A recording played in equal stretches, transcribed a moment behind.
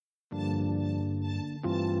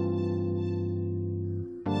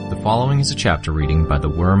following is a chapter reading by the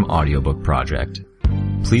Worm Audiobook Project.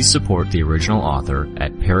 Please support the original author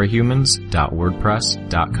at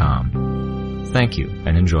parahumans.wordpress.com. Thank you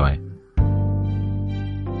and enjoy.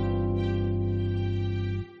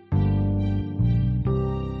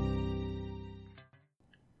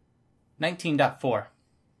 "19.4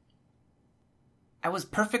 I was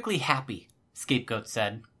perfectly happy," Scapegoat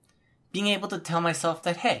said, being able to tell myself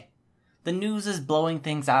that, hey, the news is blowing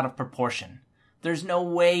things out of proportion. There's no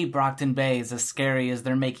way Brockton Bay is as scary as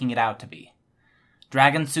they're making it out to be.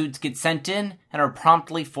 Dragon suits get sent in and are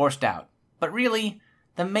promptly forced out. But really,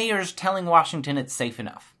 the mayor's telling Washington it's safe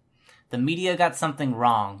enough. The media got something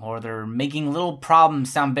wrong, or they're making little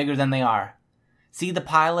problems sound bigger than they are. See the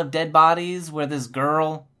pile of dead bodies where this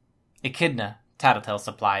girl... Echidna, Tattletale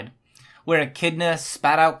supplied. Where Echidna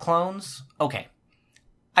spat out clones? Okay,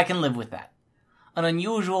 I can live with that. An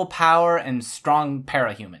unusual power and strong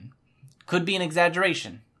parahuman. Could be an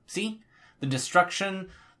exaggeration. See? The destruction,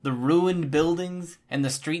 the ruined buildings, and the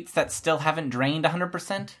streets that still haven't drained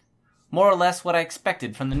 100%? More or less what I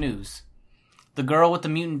expected from the news. The girl with the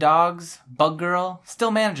mutant dogs, Bug Girl,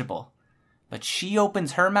 still manageable. But she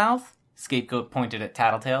opens her mouth, Scapegoat pointed at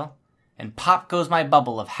Tattletale, and pop goes my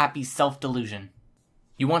bubble of happy self-delusion.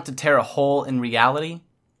 "You want to tear a hole in reality?"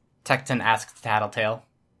 Tecton asked Tattletale.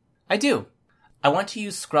 "I do. I want to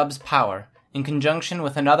use Scrub's power in conjunction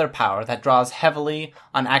with another power that draws heavily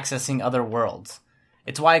on accessing other worlds.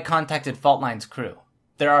 It's why I contacted Faultline's crew.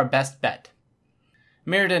 They're our best bet.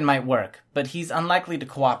 Mirrodin might work, but he's unlikely to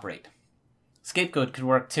cooperate. Scapegoat could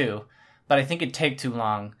work too, but I think it'd take too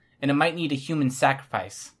long, and it might need a human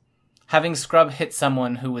sacrifice. Having Scrub hit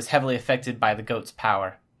someone who was heavily affected by the goat's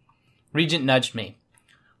power. Regent nudged me.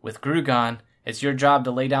 With Gru gone, it's your job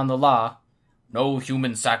to lay down the law. No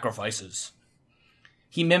human sacrifices."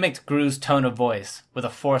 He mimicked Gru's tone of voice, with a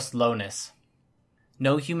forced lowness.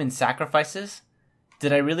 No human sacrifices?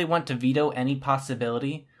 Did I really want to veto any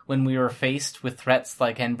possibility when we were faced with threats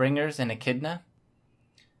like Endbringers and Echidna?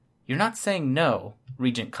 "You're not saying no,"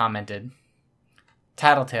 Regent commented.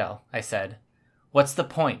 "Tattletale," I said. "What's the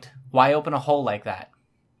point? Why open a hole like that?"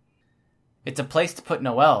 "It's a place to put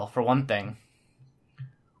Noelle, for one thing."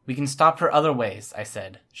 "We can stop her other ways," I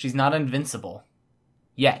said. "She's not invincible."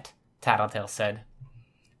 "Yet," Tattletale said.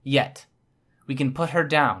 "Yet. We can put her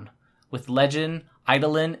down. With Legend,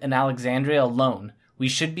 Eidolon, and Alexandria alone, we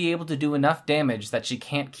should be able to do enough damage that she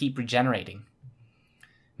can't keep regenerating."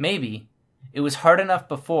 "Maybe. It was hard enough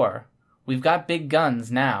before. We've got big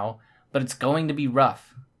guns now, but it's going to be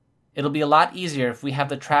rough. It'll be a lot easier if we have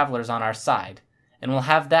the Travelers on our side, and we'll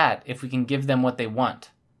have that if we can give them what they want.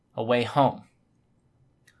 A way home."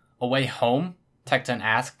 "A way home?" Tecton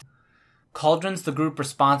asked. "Cauldron's the group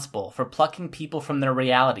responsible for plucking people from their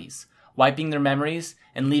realities, wiping their memories,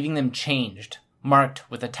 and leaving them changed, marked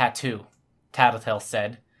with a tattoo," Tattletale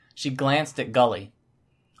said. She glanced at Gully.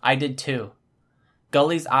 I did too.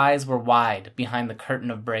 Gully's eyes were wide behind the curtain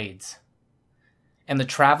of braids. "And the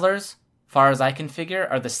Travelers, far as I can figure,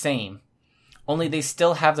 are the same. Only they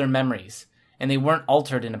still have their memories, and they weren't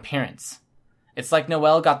altered in appearance. It's like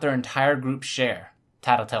Noelle got their entire group's share,"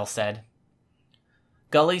 Tattletale said.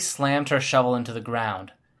 Gully slammed her shovel into the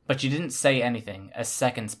ground, but she didn't say anything as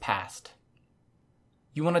seconds passed.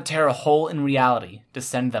 "You want to tear a hole in reality to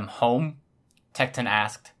send them home?" Tecton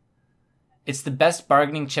asked. "It's the best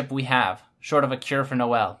bargaining chip we have, short of a cure for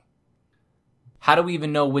Noelle." "How do we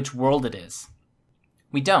even know which world it is?"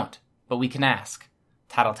 "We don't, but we can ask,"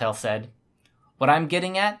 Tattletale said. "What I'm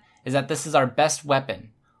getting at is that this is our best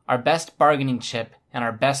weapon, our best bargaining chip, and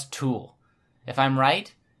our best tool. If I'm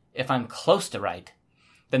right, if I'm close to right,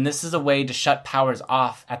 then this is a way to shut powers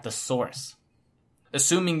off at the source."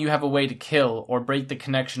 "Assuming you have a way to kill or break the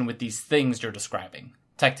connection with these things you're describing,"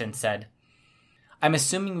 Tecton said. "I'm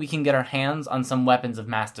assuming we can get our hands on some weapons of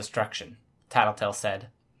mass destruction," Tattletale said.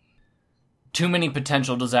 "Too many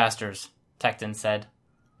potential disasters," Tecton said.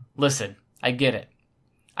 "Listen, I get it.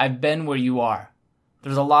 I've been where you are.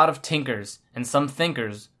 There's a lot of tinkers and some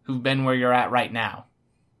thinkers who've been where you're at right now.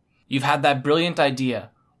 You've had that brilliant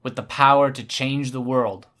idea with the power to change the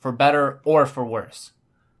world, for better or for worse.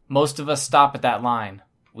 Most of us stop at that line.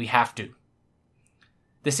 We have to."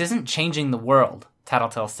 "This isn't changing the world,"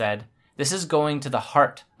 Tattletale said. "This is going to the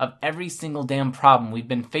heart of every single damn problem we've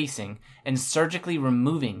been facing and surgically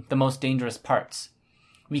removing the most dangerous parts.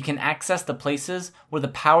 We can access the places where the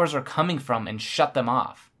powers are coming from and shut them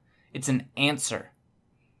off. It's an answer."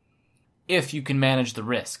 "If you can manage the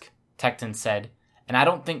risk," Tecton said, "and I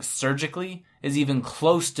don't think surgically is even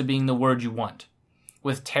close to being the word you want.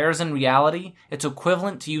 With tears in reality, it's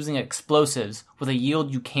equivalent to using explosives with a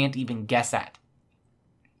yield you can't even guess at."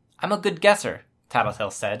 "I'm a good guesser,"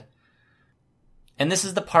 Tattletale said. And this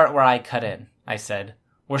is the part where I cut in, I said.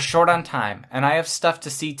 We're short on time, and I have stuff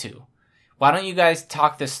to see to. Why don't you guys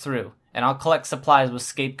talk this through, and I'll collect supplies with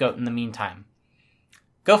Scapegoat in the meantime.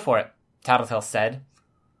 Go for it, Tattletale said.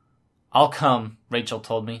 I'll come, Rachel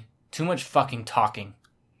told me. Too much fucking talking.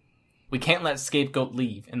 We can't let Scapegoat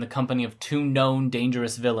leave in the company of 2 known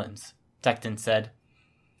dangerous villains, Tecton said.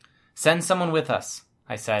 Send someone with us,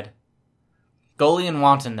 I said. Gully and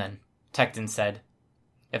Wanton, then, Tecton said.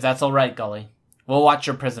 If that's all right, Gully. We'll watch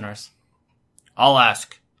your prisoners. I'll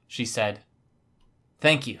ask, she said.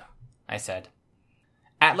 Thank you, I said.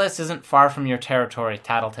 Atlas isn't far from your territory,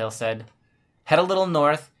 Tattletale said. Head a little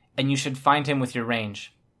north, and you should find him with your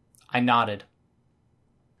range. I nodded.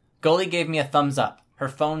 Gully gave me a thumbs up, her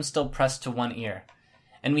phone still pressed to one ear,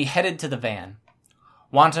 and we headed to the van.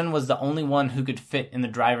 Wanton was the only one who could fit in the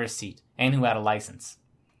driver's seat, and who had a license.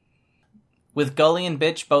 With Gully and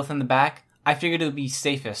Bitch both in the back, I figured it would be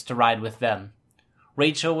safest to ride with them.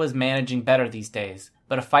 Rachel was managing better these days,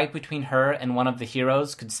 but a fight between her and one of the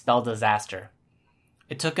heroes could spell disaster.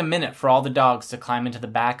 It took a minute for all the dogs to climb into the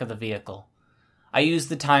back of the vehicle. I used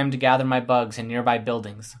the time to gather my bugs in nearby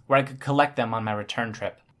buildings, where I could collect them on my return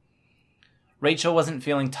trip. Rachel wasn't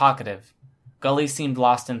feeling talkative. Gully seemed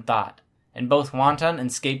lost in thought, and both Wanton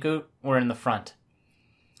and Scapegoat were in the front.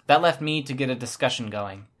 That left me to get a discussion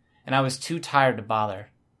going, and I was too tired to bother.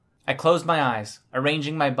 I closed my eyes,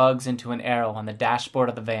 arranging my bugs into an arrow on the dashboard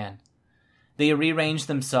of the van. They rearranged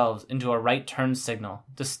themselves into a right turn signal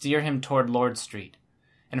to steer him toward Lord Street,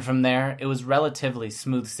 and from there it was relatively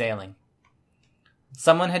smooth sailing.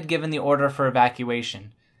 Someone had given the order for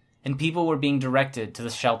evacuation, and people were being directed to the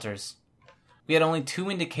shelters. We had only 2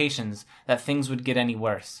 indications that things would get any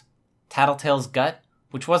worse. Tattletale's gut,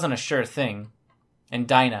 which wasn't a sure thing, and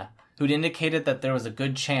Dinah, who'd indicated that there was a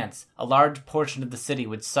good chance a large portion of the city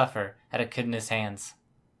would suffer at Echidna's hands.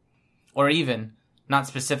 Or even, not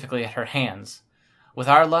specifically at her hands. With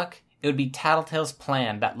our luck, it would be Tattletale's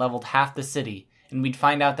plan that leveled half the city, and we'd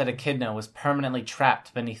find out that Echidna was permanently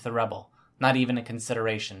trapped beneath the rubble, not even a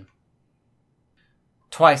consideration.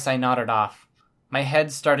 Twice I nodded off, my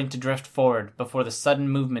head starting to drift forward before the sudden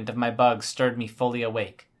movement of my bugs stirred me fully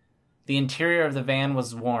awake. The interior of the van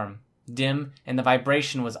was warm, dim, and the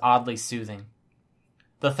vibration was oddly soothing.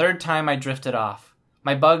 The third time I drifted off,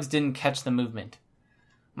 my bugs didn't catch the movement.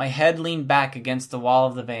 My head leaned back against the wall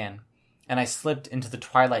of the van, and I slipped into the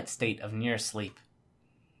twilight state of near sleep.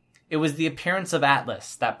 It was the appearance of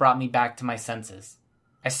Atlas that brought me back to my senses.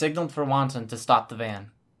 I signaled for Wanton to stop the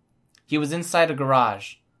van. He was inside a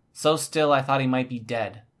garage, so still I thought he might be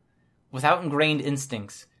dead. Without ingrained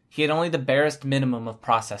instincts, he had only the barest minimum of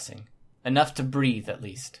processing, enough to breathe at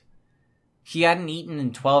least. He hadn't eaten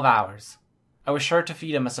in 12 hours. I was sure to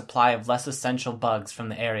feed him a supply of less essential bugs from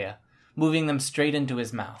the area, moving them straight into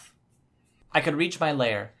his mouth. I could reach my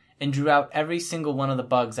lair and drew out every single one of the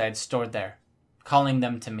bugs I had stored there, calling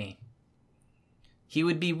them to me. He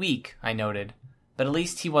would be weak, I noted, but at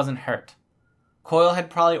least he wasn't hurt. Coil had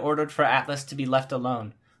probably ordered for Atlas to be left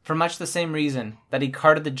alone, for much the same reason that he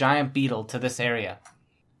carted the giant beetle to this area.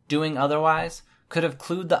 Doing otherwise could have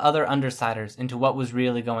clued the other Undersiders into what was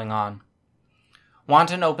really going on.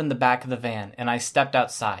 Wanton opened the back of the van, and I stepped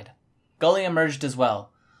outside. Gully emerged as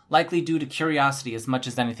well, likely due to curiosity as much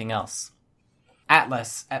as anything else.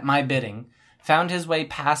 Atlas, at my bidding, found his way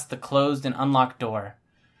past the closed and unlocked door,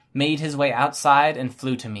 made his way outside, and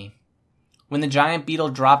flew to me. When the giant beetle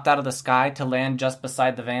dropped out of the sky to land just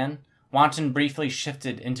beside the van, Wanton briefly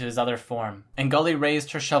shifted into his other form, and Gully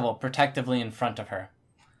raised her shovel protectively in front of her.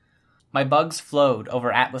 My bugs flowed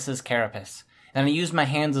over Atlas's carapace, and I used my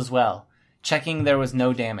hands as well, checking there was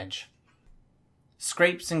no damage.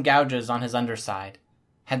 Scrapes and gouges on his underside.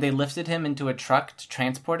 Had they lifted him into a truck to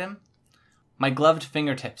transport him? My gloved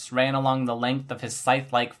fingertips ran along the length of his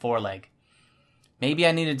scythe-like foreleg. Maybe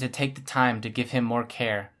I needed to take the time to give him more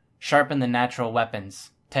care, sharpen the natural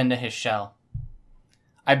weapons, tend to his shell.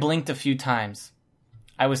 I blinked a few times.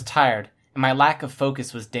 I was tired, and my lack of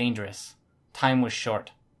focus was dangerous. Time was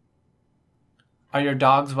short. "Are your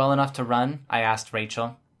dogs well enough to run?" I asked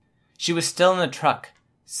Rachel. She was still in the truck,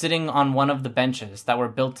 sitting on one of the benches that were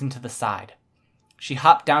built into the side. She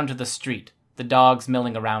hopped down to the street, the dogs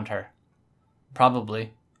milling around her.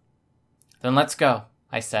 "Probably." "Then let's go,"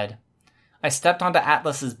 I said. I stepped onto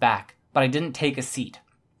Atlas's back, but I didn't take a seat.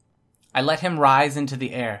 I let him rise into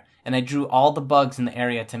the air, and I drew all the bugs in the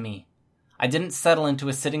area to me. I didn't settle into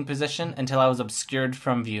a sitting position until I was obscured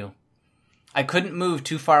from view. I couldn't move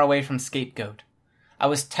too far away from Scapegoat. I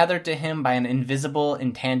was tethered to him by an invisible,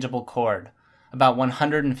 intangible cord, about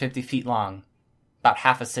 150 feet long, about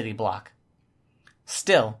half a city block.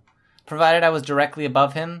 Still, Provided I was directly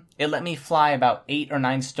above him, it let me fly about 8 or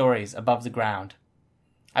 9 stories above the ground.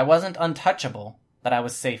 I wasn't untouchable, but I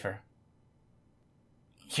was safer.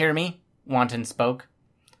 "Hear me?" Wanton spoke.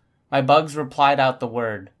 My bugs replied out the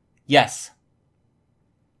word, "Yes."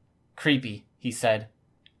 "Creepy," he said.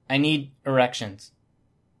 "I need erections."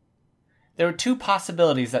 There were 2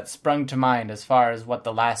 possibilities that sprung to mind as far as what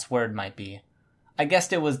the last word might be. I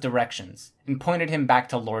guessed it was directions, and pointed him back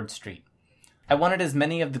to Lord Street. I wanted as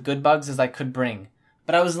many of the good bugs as I could bring,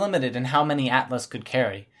 but I was limited in how many Atlas could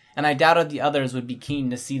carry, and I doubted the others would be keen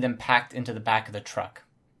to see them packed into the back of the truck.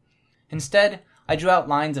 Instead, I drew out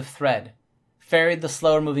lines of thread, ferried the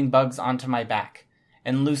slower-moving bugs onto my back,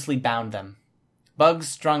 and loosely bound them. Bugs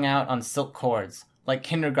strung out on silk cords, like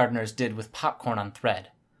kindergartners did with popcorn on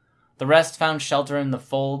thread. The rest found shelter in the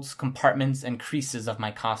folds, compartments, and creases of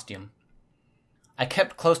my costume. I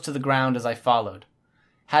kept close to the ground as I followed.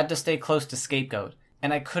 Had to stay close to Scapegoat,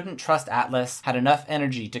 and I couldn't trust Atlas had enough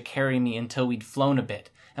energy to carry me until we'd flown a bit,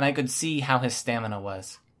 and I could see how his stamina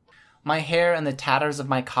was. My hair and the tatters of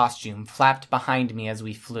my costume flapped behind me as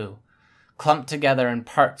we flew, clumped together in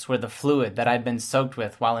parts where the fluid that I'd been soaked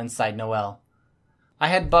with while inside Noelle. I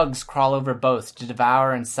had bugs crawl over both to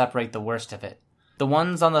devour and separate the worst of it. The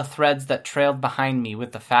ones on the threads that trailed behind me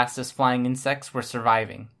with the fastest flying insects were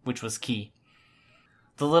surviving, which was key.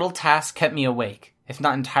 The little task kept me awake, if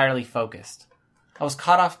not entirely focused. I was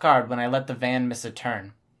caught off guard when I let the van miss a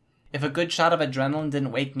turn. If a good shot of adrenaline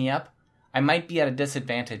didn't wake me up, I might be at a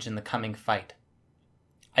disadvantage in the coming fight.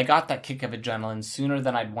 I got that kick of adrenaline sooner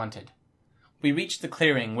than I'd wanted. We reached the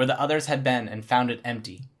clearing where the others had been and found it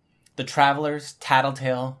empty. The Travelers,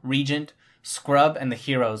 Tattletale, Regent, Scrub, and the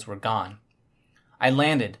heroes were gone. I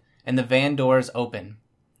landed, and the van doors open.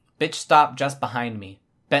 Bitch stopped just behind me,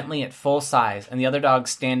 Bentley at full size, and the other dog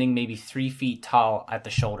standing maybe 3 feet tall at the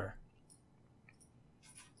shoulder.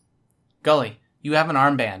 "Gully, you have an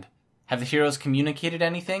armband. Have the heroes communicated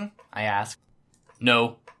anything?" I asked.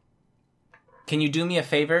 "No." "Can you do me a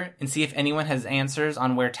favor and see if anyone has answers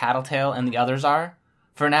on where Tattletale and the others are?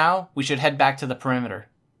 For now, we should head back to the perimeter."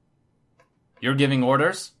 "You're giving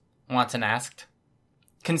orders?" Wanton asked.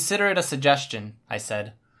 "Consider it a suggestion," I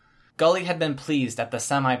said. Gully had been pleased at the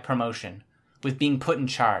semi-promotion, with being put in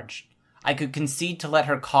charge. I could concede to let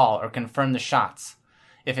her call or confirm the shots,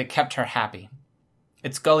 if it kept her happy.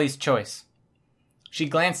 It's Gully's choice. She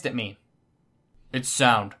glanced at me. "It's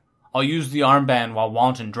sound. I'll use the armband while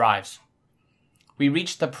Wanton drives." We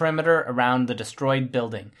reached the perimeter around the destroyed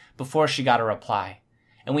building before she got a reply,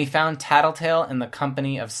 and we found Tattletale in the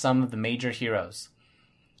company of some of the major heroes.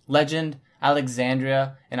 Legend,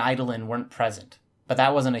 Alexandria, and Eidolon weren't present, but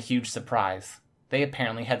that wasn't a huge surprise. They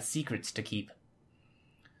apparently had secrets to keep.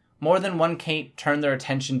 More than one cape turned their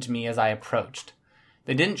attention to me as I approached.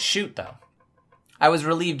 They didn't shoot, though. I was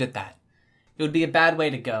relieved at that. It would be a bad way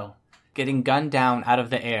to go, getting gunned down out of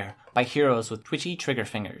the air by heroes with twitchy trigger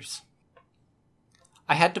fingers.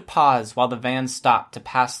 I had to pause while the van stopped to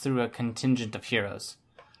pass through a contingent of heroes.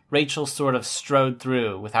 Rachel sort of strode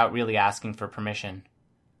through without really asking for permission.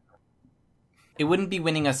 It wouldn't be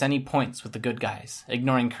winning us any points with the good guys,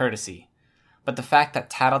 ignoring courtesy, but the fact that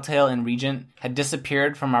Tattletale and Regent had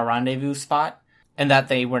disappeared from our rendezvous spot, and that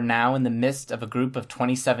they were now in the midst of a group of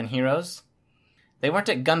 27 heroes. They weren't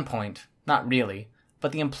at gunpoint, not really,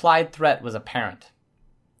 but the implied threat was apparent.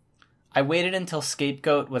 I waited until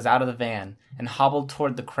Scapegoat was out of the van and hobbled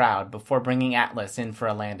toward the crowd before bringing Atlas in for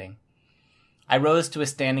a landing. I rose to a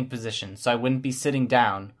standing position so I wouldn't be sitting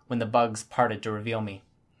down when the bugs parted to reveal me.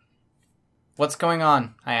 "What's going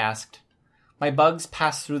on?" I asked. My bugs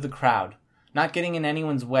passed through the crowd, not getting in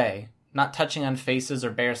anyone's way, not touching on faces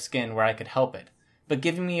or bare skin where I could help it, but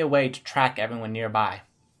giving me a way to track everyone nearby.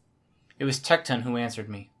 It was Tecton who answered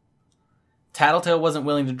me. "Tattletale wasn't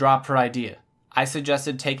willing to drop her idea. I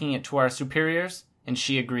suggested taking it to our superiors, and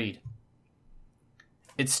she agreed."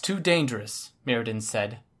 "It's too dangerous," Mirrodin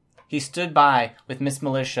said. He stood by with Miss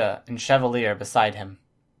Militia and Chevalier beside him.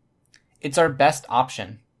 "It's our best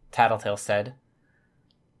option," Tattletale said.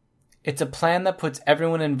 "It's a plan that puts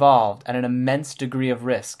everyone involved at an immense degree of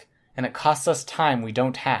risk, and it costs us time we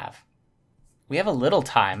don't have." "We have a little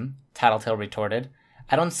time," Tattletale retorted.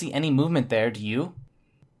 "I don't see any movement there, do you?"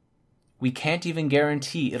 "We can't even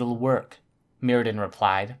guarantee it'll work," Mirrodin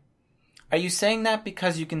replied. "Are you saying that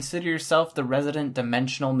because you consider yourself the resident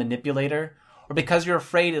dimensional manipulator, or because you're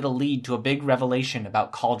afraid it'll lead to a big revelation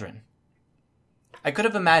about Cauldron?" I could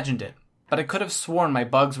have imagined it, but I could have sworn my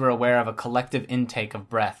bugs were aware of a collective intake of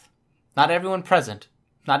breath. Not everyone present,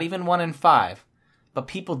 not even 1 in 5, but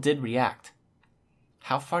people did react.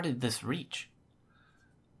 How far did this reach?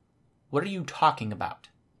 "What are you talking about?"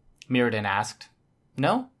 Mirrodin asked.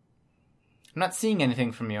 "No?" I'm not seeing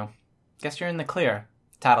anything from you. Guess you're in the clear,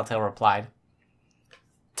 Tattletale replied.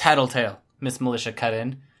 Tattletale, Miss Militia cut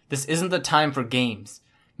in. This isn't the time for games.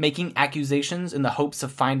 Making accusations in the hopes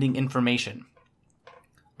of finding information.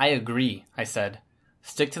 I agree, I said.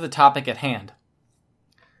 Stick to the topic at hand.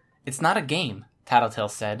 It's not a game, Tattletale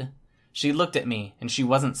said. She looked at me, and she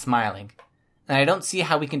wasn't smiling. And I don't see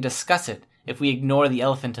how we can discuss it if we ignore the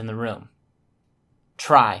elephant in the room.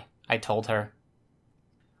 Try, I told her.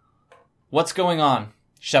 What's going on?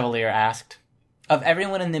 Chevalier asked. Of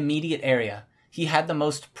everyone in the immediate area, he had the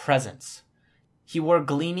most presence. He wore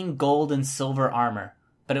gleaming gold and silver armor,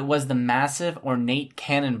 but it was the massive, ornate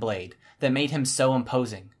cannon blade that made him so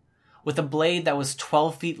imposing. With a blade that was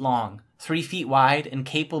 12 feet long, 3 feet wide, and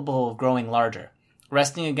capable of growing larger,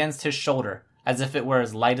 resting against his shoulder as if it were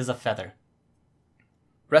as light as a feather.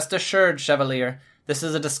 Rest assured, Chevalier, this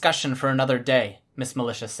is a discussion for another day, Miss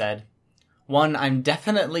Militia said. One I'm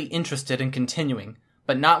definitely interested in continuing,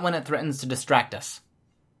 but not when it threatens to distract us.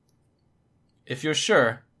 If you're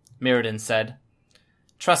sure, Mirrodin said.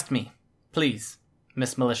 Trust me, please,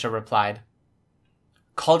 Miss Militia replied.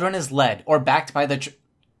 Cauldron is led, or backed by the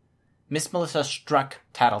Miss Militia struck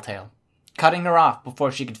Tattletale, cutting her off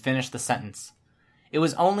before she could finish the sentence. It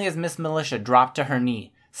was only as Miss Militia dropped to her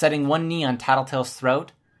knee, setting one knee on Tattletale's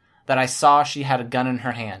throat, that I saw she had a gun in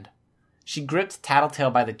her hand. She gripped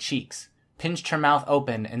Tattletale by the cheeks, pinched her mouth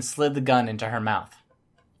open, and slid the gun into her mouth.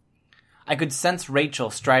 I could sense Rachel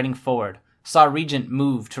striding forward, saw Regent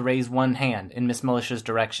move to raise one hand in Miss Militia's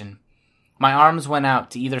direction. My arms went out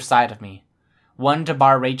to either side of me, one to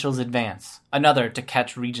bar Rachel's advance, another to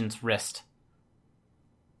catch Regent's wrist.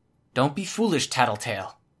 Don't be foolish,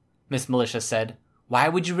 Tattletale, Miss Militia said. Why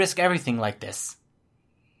would you risk everything like this?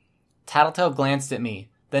 Tattletale glanced at me,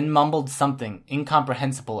 then mumbled something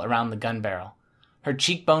incomprehensible around the gun barrel. Her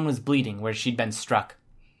cheekbone was bleeding where she'd been struck.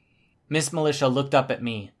 Miss Militia looked up at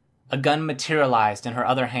me. A gun materialized in her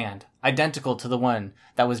other hand, identical to the one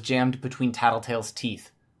that was jammed between Tattletale's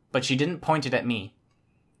teeth, but she didn't point it at me.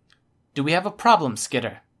 Do we have a problem,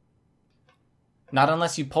 Skitter? Not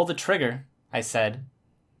unless you pull the trigger, I said.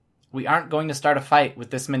 We aren't going to start a fight with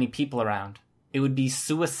this many people around. It would be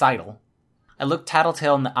suicidal. I looked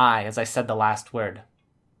Tattletale in the eye as I said the last word.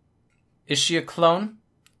 Is she a clone?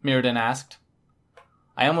 Mirrodin asked.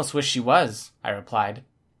 I almost wish she was, I replied.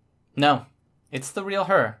 No, it's the real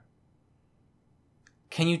her.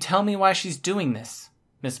 Can you tell me why she's doing this?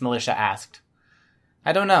 Miss Militia asked.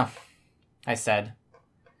 I don't know, I said.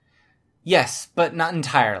 Yes, but not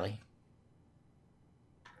entirely.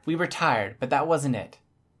 We were tired, but that wasn't it.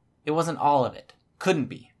 It wasn't all of it. Couldn't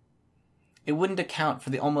be. It wouldn't account for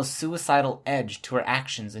the almost suicidal edge to her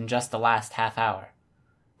actions in just the last half hour.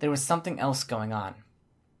 There was something else going on.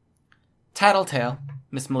 Tattletale,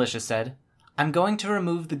 Miss Militia said, I'm going to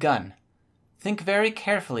remove the gun. Think very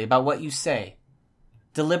carefully about what you say.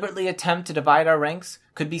 Deliberately attempt to divide our ranks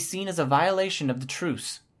could be seen as a violation of the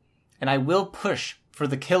truce, and I will push for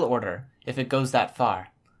the kill order if it goes that far.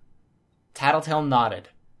 Tattletale nodded.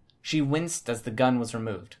 She winced as the gun was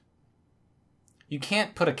removed. You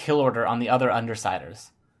can't put a kill order on the other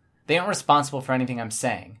Undersiders. They aren't responsible for anything I'm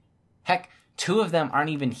saying. Heck, 2 of them aren't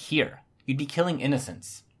even here. You'd be killing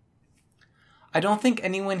innocents. I don't think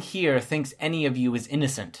anyone here thinks any of you is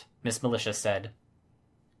innocent, Miss Militia said.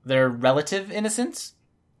 They're relative innocents?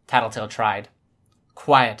 Tattletale tried.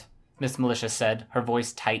 Quiet, Miss Militia said, her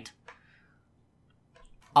voice tight.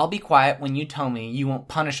 I'll be quiet when you tell me you won't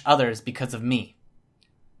punish others because of me.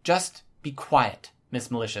 Just be quiet,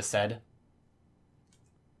 Miss Militia said.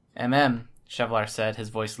 Chevalier said, his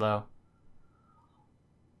voice low.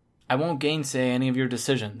 I won't gainsay any of your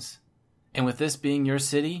decisions. And with this being your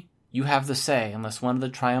city, you have the say unless one of the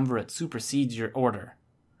triumvirate supersedes your order.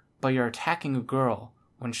 But you're attacking a girl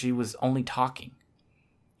when she was only talking.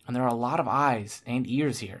 And there are a lot of eyes and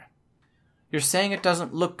ears here. You're saying it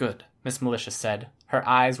doesn't look good, Miss Militia said. Her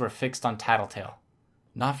eyes were fixed on Tattletale.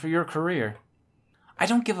 Not for your career. I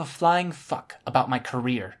don't give a flying fuck about my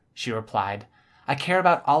career, she replied. I care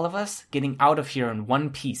about all of us getting out of here in one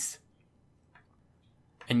piece.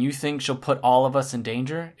 And you think she'll put all of us in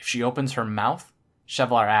danger if she opens her mouth?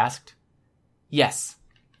 Chevalier asked. Yes.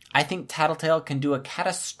 I think Tattletale can do a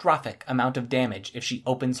catastrophic amount of damage if she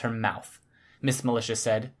opens her mouth, Miss Militia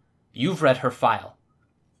said. You've read her file.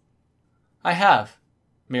 I have,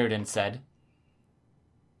 Mirrodin said.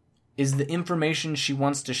 Is the information she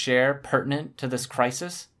wants to share pertinent to this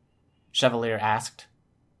crisis? Chevalier asked.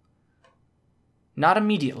 Not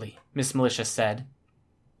immediately, Miss Militia said.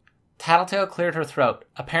 Tattletale cleared her throat,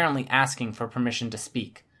 apparently asking for permission to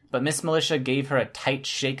speak, but Miss Militia gave her a tight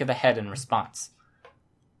shake of the head in response.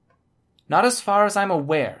 Not as far as I'm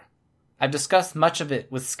aware. I've discussed much of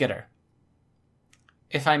it with Skitter.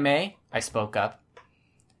 If I may, I spoke up.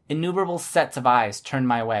 Innumerable sets of eyes turned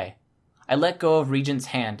my way. I let go of Regent's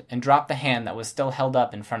hand and dropped the hand that was still held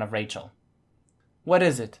up in front of Rachel. What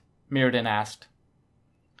is it? Mirrodin asked.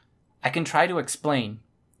 I can try to explain.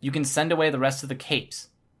 You can send away the rest of the capes.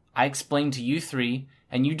 I explain to you three,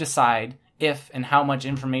 and you decide if and how much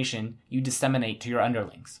information you disseminate to your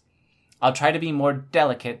underlings. I'll try to be more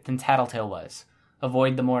delicate than Tattletale was.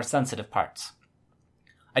 Avoid the more sensitive parts.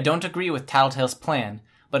 I don't agree with Tattletale's plan,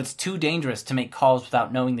 but it's too dangerous to make calls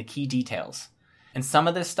without knowing the key details. And some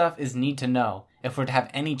of this stuff is need to know if we're to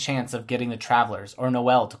have any chance of getting the Travelers or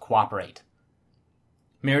Noelle to cooperate.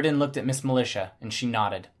 Mirrodin looked at Miss Militia, and she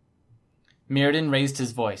nodded. Mirrodin raised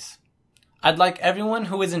his voice. I'd like everyone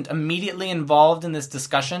who isn't immediately involved in this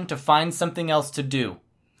discussion to find something else to do.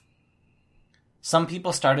 Some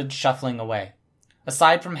people started shuffling away.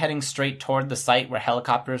 Aside from heading straight toward the site where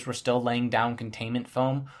helicopters were still laying down containment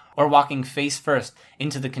foam, or walking face first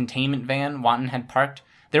into the containment van Wanton had parked,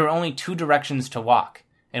 there were only two directions to walk,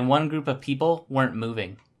 and one group of people weren't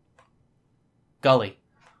moving. Gully,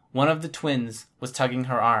 one of the twins, was tugging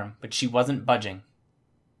her arm, but she wasn't budging.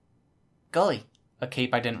 Gully, a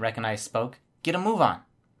cape I didn't recognize spoke. Get a move on.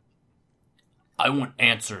 I want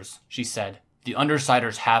answers, she said. The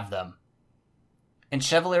Undersiders have them. And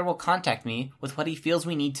Chevalier will contact me with what he feels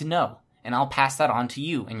we need to know, and I'll pass that on to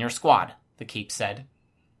you and your squad, the cape said.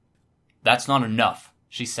 That's not enough,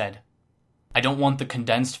 she said. I don't want the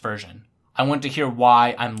condensed version. I want to hear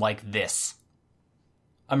why I'm like this.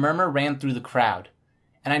 A murmur ran through the crowd,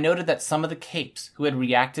 and I noted that some of the capes who had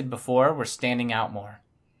reacted before were standing out more.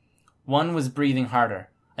 One was breathing harder,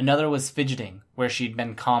 another was fidgeting where she'd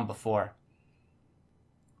been calm before.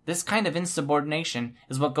 This kind of insubordination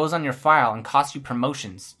is what goes on your file and costs you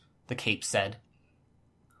promotions, the cape said.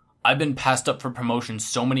 I've been passed up for promotions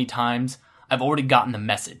so many times, I've already gotten the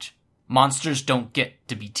message. Monsters don't get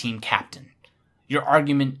to be team captain. Your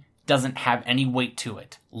argument doesn't have any weight to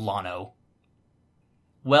it, Lano.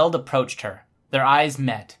 Weld approached her. Their eyes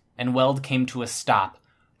met, and Weld came to a stop,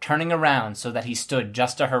 turning around so that he stood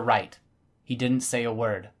just to her right. He didn't say a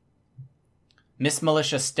word. Miss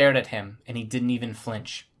Militia stared at him, and he didn't even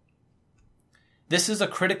flinch. This is a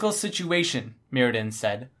critical situation, Mirrodin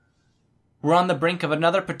said. We're on the brink of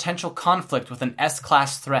another potential conflict with an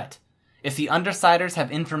S-class threat. If the Undersiders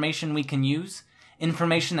have information we can use,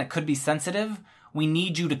 information that could be sensitive, we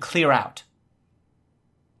need you to clear out.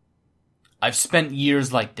 I've spent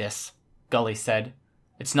years like this, Gully said.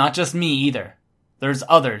 It's not just me either. There's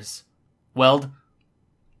others. Weld.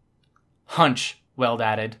 Hunch, Weld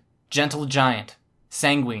added. Gentle Giant.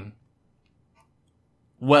 Sanguine.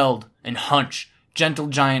 Weld and Hunch, Gentle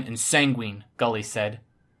Giant and Sanguine, Gully said.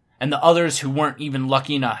 And the others who weren't even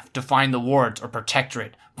lucky enough to find the wards or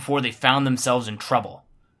protectorate before they found themselves in trouble.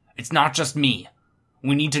 It's not just me.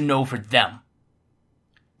 We need to know for them.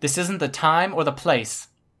 This isn't the time or the place.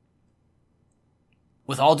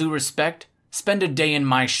 With all due respect, spend a day in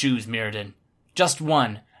my shoes, Mirrodin. Just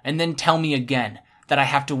one, and then tell me again that I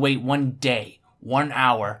have to wait 1 day, 1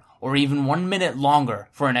 hour, or even 1 minute longer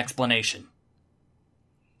for an explanation.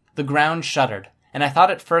 The ground shuddered, and I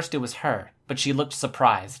thought at first it was her, but she looked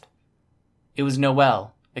surprised. It was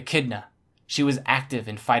Noelle, Echidna. She was active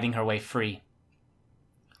in fighting her way free.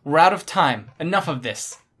 We're out of time. Enough of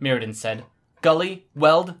this, Mirrodin said. Gully,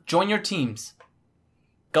 Weld, join your teams.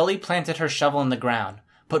 Gully planted her shovel in the ground,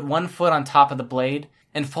 put one foot on top of the blade,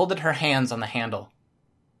 and folded her hands on the handle.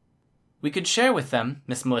 We could share with them,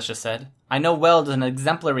 Miss Militia said. I know Weld is an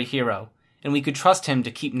exemplary hero, and we could trust him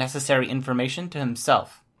to keep necessary information to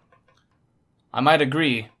himself. I might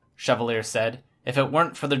agree, Chevalier said, if it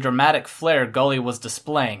weren't for the dramatic flair Gully was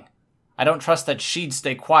displaying. I don't trust that she'd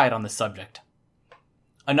stay quiet on the subject.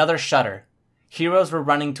 Another shudder. Heroes were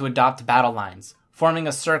running to adopt battle lines, forming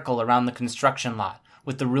a circle around the construction lot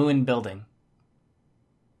with the ruined building.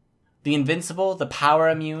 The invincible, the power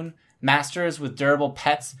immune, masters with durable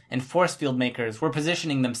pets, and force field makers were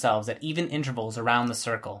positioning themselves at even intervals around the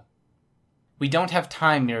circle. We don't have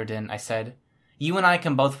time, Mirrodin, I said. You and I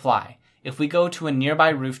can both fly. If we go to a nearby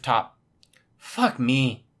rooftop... Fuck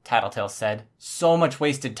me, Tattletale said. So much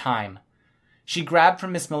wasted time. She grabbed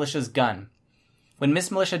from Miss Militia's gun. When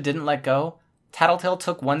Miss Militia didn't let go, Tattletale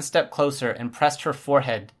took 1 step closer and pressed her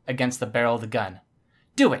forehead against the barrel of the gun.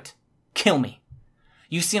 Do it! Kill me!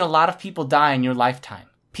 You've seen a lot of people die in your lifetime.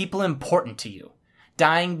 People important to you.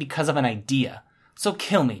 Dying because of an idea. So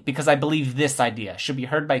kill me, because I believe this idea should be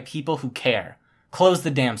heard by people who care. Close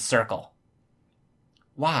the damn circle.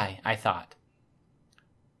 Why? I thought.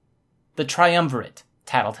 The triumvirate,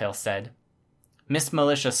 Tattletale said. Miss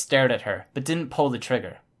Militia stared at her, but didn't pull the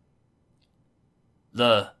trigger.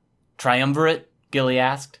 The triumvirate? Gilly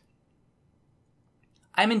asked.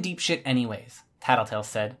 I'm in deep shit anyways, Tattletale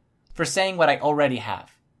said, for saying what I already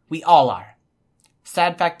have. We all are.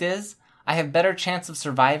 Sad fact is, I have better chance of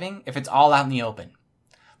surviving if it's all out in the open.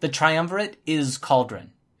 The triumvirate is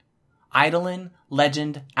Cauldron. Eidolon,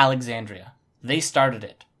 Legend, Alexandria. They started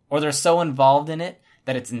it, or they're so involved in it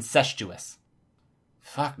that it's incestuous.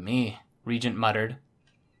 Fuck me, Regent muttered.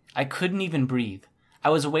 I couldn't even breathe. I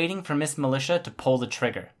was waiting for Miss Militia to pull the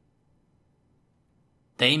trigger.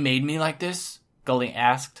 They made me like this? Gully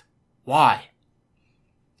asked. Why?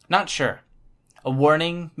 Not sure. A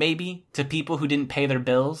warning, maybe, to people who didn't pay their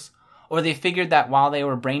bills, or they figured that while they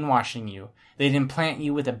were brainwashing you, they'd implant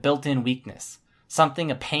you with a built-in weakness,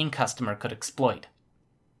 something a paying customer could exploit.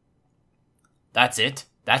 That's it?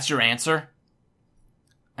 That's your answer?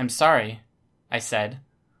 I'm sorry, I said.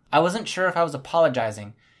 I wasn't sure if I was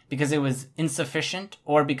apologizing because it was insufficient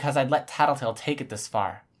or because I'd let Tattletale take it this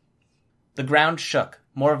far. The ground shook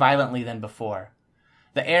more violently than before.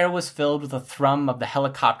 The air was filled with the thrum of the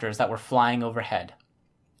helicopters that were flying overhead.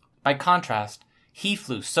 By contrast, he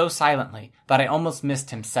flew so silently that I almost missed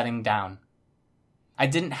him setting down. I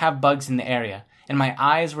didn't have bugs in the area, and my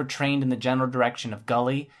eyes were trained in the general direction of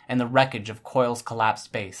Gully and the wreckage of Coil's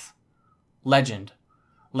collapsed base. Legend,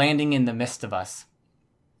 landing in the midst of us.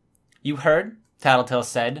 You heard? Tattletale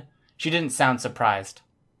said. She didn't sound surprised.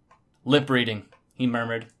 Lip reading, he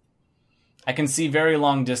murmured. I can see very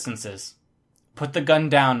long distances. Put the gun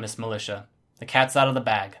down, Miss Militia. The cat's out of the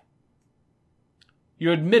bag.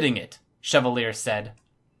 You're admitting it, Chevalier said.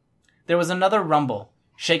 There was another rumble,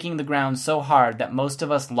 shaking the ground so hard that most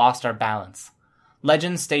of us lost our balance.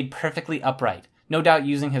 Legend stayed perfectly upright, no doubt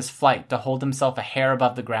using his flight to hold himself a hair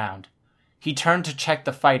above the ground. He turned to check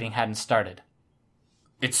the fighting hadn't started.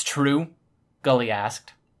 It's true? Gully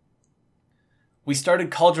asked. We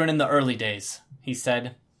started Cauldron in the early days, he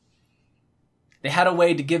said. They had a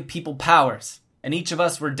way to give people powers, and each of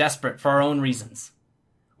us were desperate for our own reasons.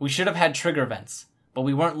 We should have had trigger events, but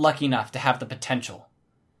we weren't lucky enough to have the potential.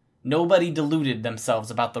 Nobody deluded themselves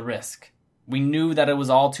about the risk. We knew that it was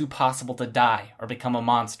all too possible to die or become a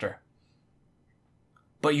monster.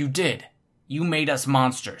 But you did. You made us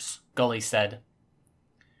monsters, Gully said.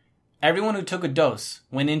 Everyone who took a dose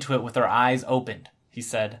went into it with their eyes opened, he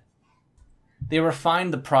said. They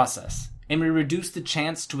refined the process, and we reduced the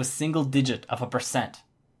chance to a single digit of a percent.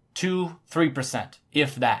 2, 3%,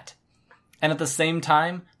 if that. And at the same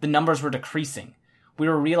time, the numbers were decreasing. We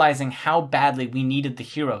were realizing how badly we needed the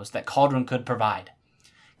heroes that Cauldron could provide.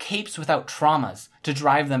 Capes without traumas to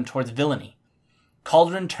drive them towards villainy.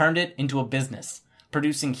 Cauldron turned it into a business,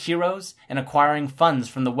 producing heroes and acquiring funds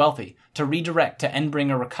from the wealthy to redirect to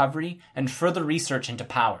Endbringer recovery and further research into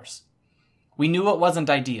powers. We knew it wasn't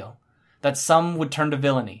ideal, that some would turn to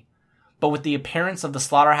villainy, but with the appearance of the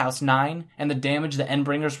Slaughterhouse 9 and the damage the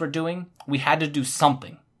Endbringers were doing, we had to do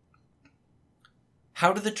something.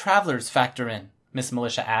 How do the Travelers factor in? Miss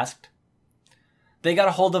Militia asked. They got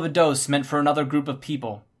a hold of a dose meant for another group of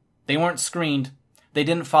people. They weren't screened. They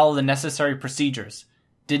didn't follow the necessary procedures,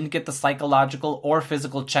 didn't get the psychological or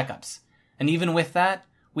physical checkups, and even with that,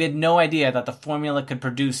 we had no idea that the formula could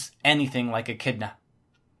produce anything like Echidna.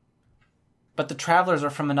 But the Travelers are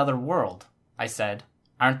from another world, I said.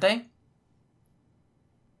 Aren't they?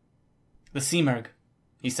 The Seamerg,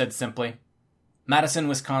 he said simply. Madison,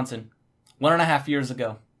 Wisconsin. 1.5 years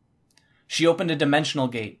ago. She opened a dimensional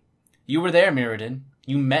gate. You were there, Mirrodin.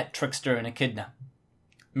 You met Trickster and Echidna.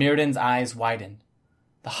 Mirrodin's eyes widened.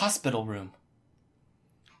 The hospital room.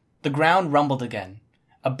 The ground rumbled again.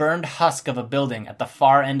 A burned husk of a building at the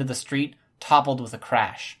far end of the street toppled with a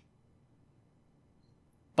crash.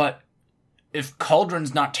 But if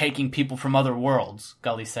Cauldron's not taking people from other worlds,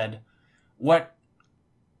 Gully said, what?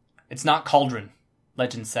 It's not Cauldron,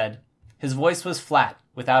 Legend said. His voice was flat,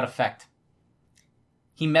 without effect.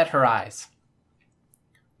 He met her eyes.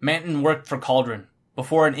 Manton worked for Cauldron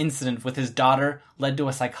before an incident with his daughter led to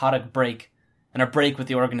a psychotic break, and a break with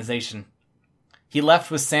the organization. He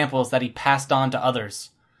left with samples that he passed on to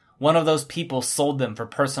others. One of those people sold them for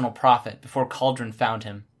personal profit before Cauldron found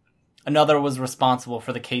him. Another was responsible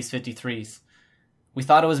for the Case 53s. We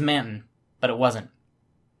thought it was Manton, but it wasn't.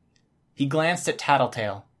 He glanced at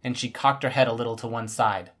Tattletale, and she cocked her head a little to one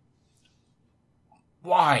side.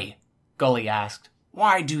 Why? Gully asked.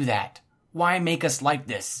 Why do that? Why make us like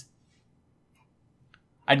this?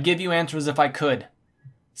 I'd give you answers if I could.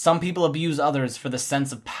 Some people abuse others for the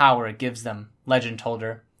sense of power it gives them, Legend told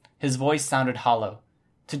her. His voice sounded hollow.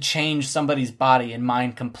 To change somebody's body and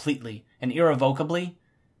mind completely and irrevocably,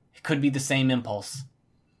 it could be the same impulse.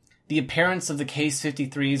 The appearance of the Case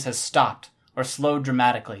 53s has stopped or slowed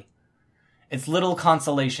dramatically. It's little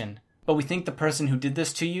consolation, but we think the person who did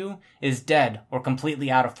this to you is dead or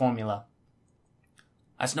completely out of formula."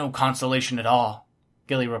 "That's no consolation at all,"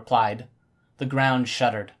 Gilly replied. The ground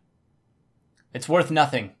shuddered. "It's worth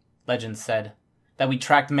nothing," Legend said, "that we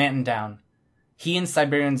tracked Manton down. He and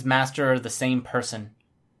Siberian's master are the same person.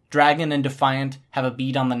 Dragon and Defiant have a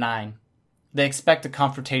bead on the 9. They expect a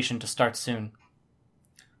confrontation to start soon."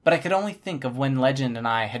 But I could only think of when Legend and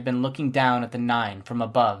I had been looking down at the 9 from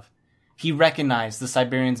above. He recognized the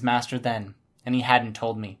Siberian's master then, and he hadn't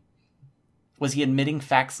told me. Was he admitting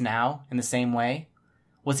facts now in the same way?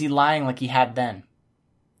 Was he lying like he had then?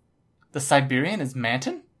 "The Siberian is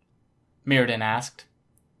Manton?" Mirrodin asked.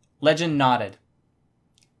 Legend nodded.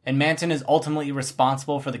 "And Manton is ultimately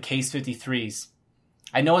responsible for the Case 53s.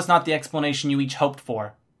 I know it's not the explanation you each hoped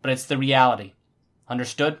for, but it's the reality.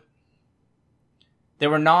 Understood?"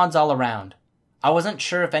 There were nods all around. I wasn't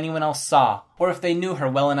sure if anyone else saw, or if they knew her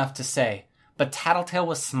well enough to say, but Tattletale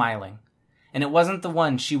was smiling. And it wasn't the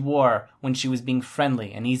one she wore when she was being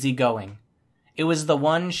friendly and easygoing. It was the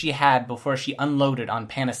one she had before she unloaded on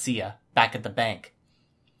Panacea, back at the bank.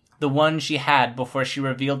 The one she had before she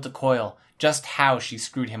revealed to Coil just how she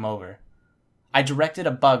screwed him over. I directed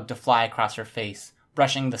a bug to fly across her face,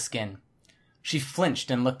 brushing the skin. She flinched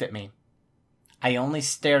and looked at me. I only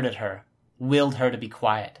stared at her, willed her to be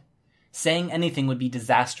quiet. Saying anything would be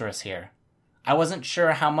disastrous here. I wasn't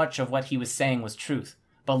sure how much of what he was saying was truth,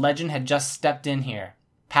 but Legend had just stepped in here,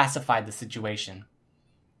 pacified the situation.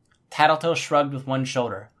 Tattletale shrugged with one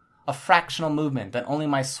shoulder, a fractional movement that only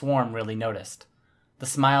my swarm really noticed. The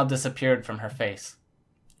smile disappeared from her face.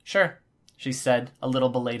 "Sure," she said, a little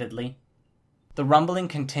belatedly. The rumbling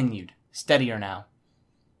continued, steadier now.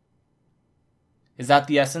 "Is that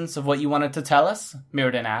the essence of what you wanted to tell us?"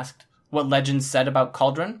 Mirrodin asked. "What Legend said about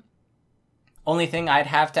Cauldron?" "Only thing I'd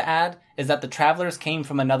have to add is that the travelers came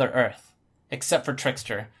from another Earth. Except for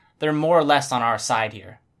Trickster, they're more or less on our side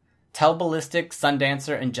here. Tell Ballistic,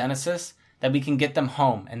 Sundancer, and Genesis that we can get them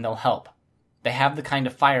home and they'll help. They have the kind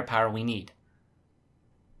of firepower we need."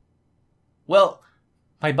 "Well,"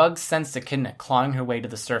 my bug sensed Echidna clawing her way to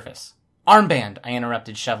the surface. "Armband," I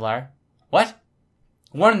interrupted Chevlar. "What?"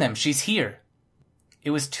 "Warn them, she's here."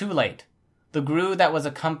 It was too late. The Grue that was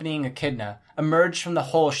accompanying Echidna emerged from the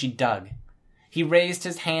hole she dug. He raised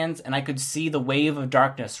his hands and I could see the wave of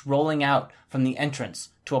darkness rolling out from the entrance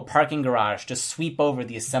to a parking garage to sweep over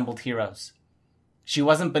the assembled heroes. She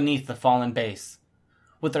wasn't beneath the fallen base.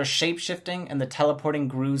 With her shape-shifting and the teleporting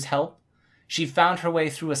Grue's help, she found her way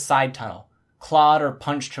through a side tunnel, clawed or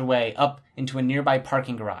punched her way up into a nearby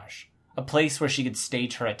parking garage, a place where she could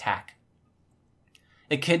stage her attack.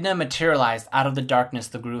 Echidna materialized out of the darkness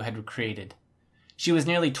the Grue had created. She was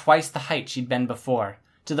nearly twice the height she'd been before,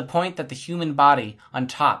 to the point that the human body on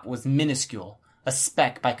top was minuscule, a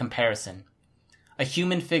speck by comparison. A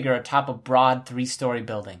human figure atop a broad 3-story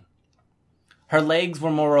building. Her legs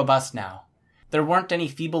were more robust now. There weren't any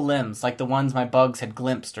feeble limbs like the ones my bugs had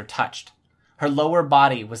glimpsed or touched. Her lower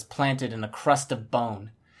body was planted in a crust of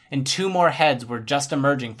bone, and 2 more heads were just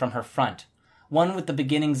emerging from her front, one with the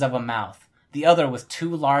beginnings of a mouth, the other with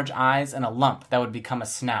 2 large eyes and a lump that would become a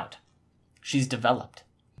snout. She's developed.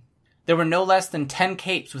 There were no less than 10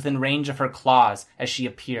 capes within range of her claws as she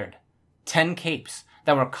appeared. 10 capes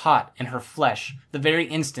that were caught in her flesh the very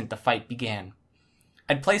instant the fight began.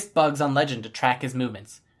 I'd placed bugs on Legend to track his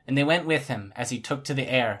movements, and they went with him as he took to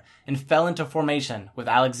the air and fell into formation with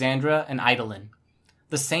Alexandra and Eidolon.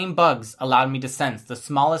 The same bugs allowed me to sense the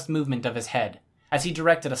smallest movement of his head, as he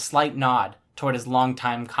directed a slight nod toward his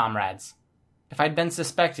longtime comrades. If I'd been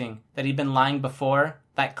suspecting that he'd been lying before,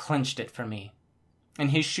 that clinched it for me. In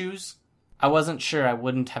his shoes, I wasn't sure I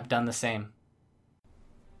wouldn't have done the same.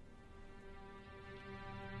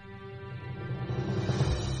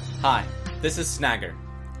 Hi, this is Snagger.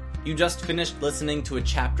 You just finished listening to a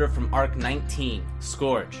chapter from Arc 19,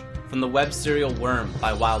 Scourge, from the web serial Worm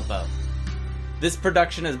by Wildbow. This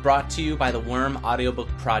production is brought to you by the Worm Audiobook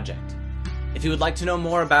Project. If you would like to know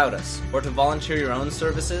more about us, or to volunteer your own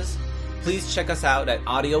services, please check us out at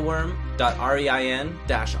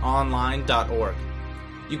audioworm.rein-online.org.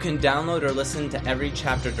 You can download or listen to every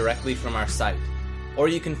chapter directly from our site, or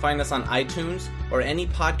you can find us on iTunes or any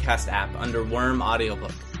podcast app under Worm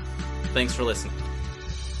Audiobook. Thanks for listening.